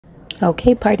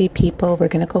Okay, party people, we're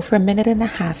going to go for 1.5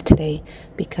 minutes today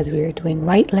because we are doing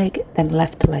right leg, then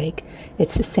left leg.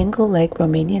 It's a single leg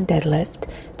Romanian deadlift.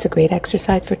 It's a great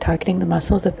exercise for targeting the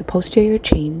muscles of the posterior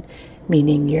chain,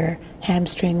 meaning your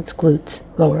hamstrings, glutes,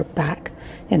 lower back.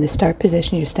 In the start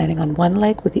position, you're standing on one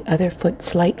leg with the other foot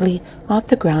slightly off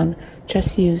the ground,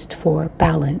 just used for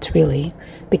balance, really.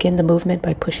 Begin the movement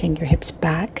by pushing your hips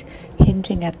back,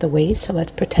 hinging at the waist. So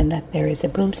let's pretend that there is a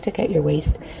broomstick at your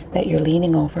waist that you're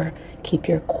leaning over. Keep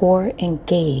your core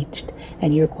engaged,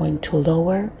 and you're going to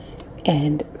lower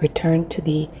and return to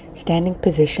the standing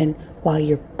position while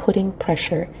you're putting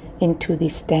pressure into the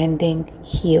standing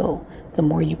heel. The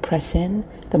more you press in,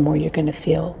 the more you're going to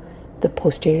feel the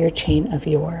posterior chain of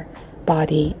your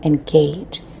body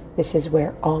engage. This is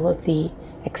where all of the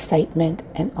excitement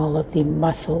and all of the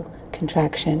muscle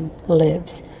contraction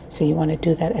lives. So you want to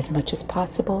do that as much as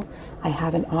possible. I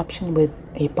have an option with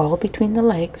a ball between the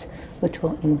legs, which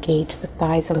will engage the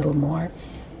thighs a little more,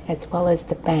 as well as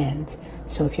the bands.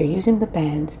 So if you're using the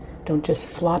bands, don't just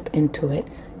flop into it.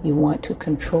 You want to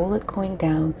control it going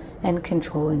down and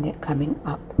controlling it coming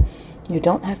up. You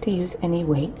don't have to use any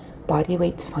weight. Body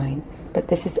weight's fine. But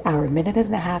this is our 1.5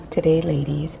 minutes today,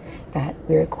 ladies, that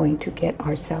we're going to get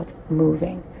ourselves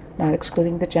moving. Not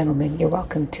excluding the gentlemen. You're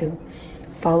welcome to.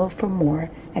 Follow for more,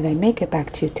 and I may get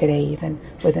back to you today even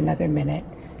with another minute.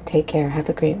 Take care. Have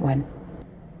a great one.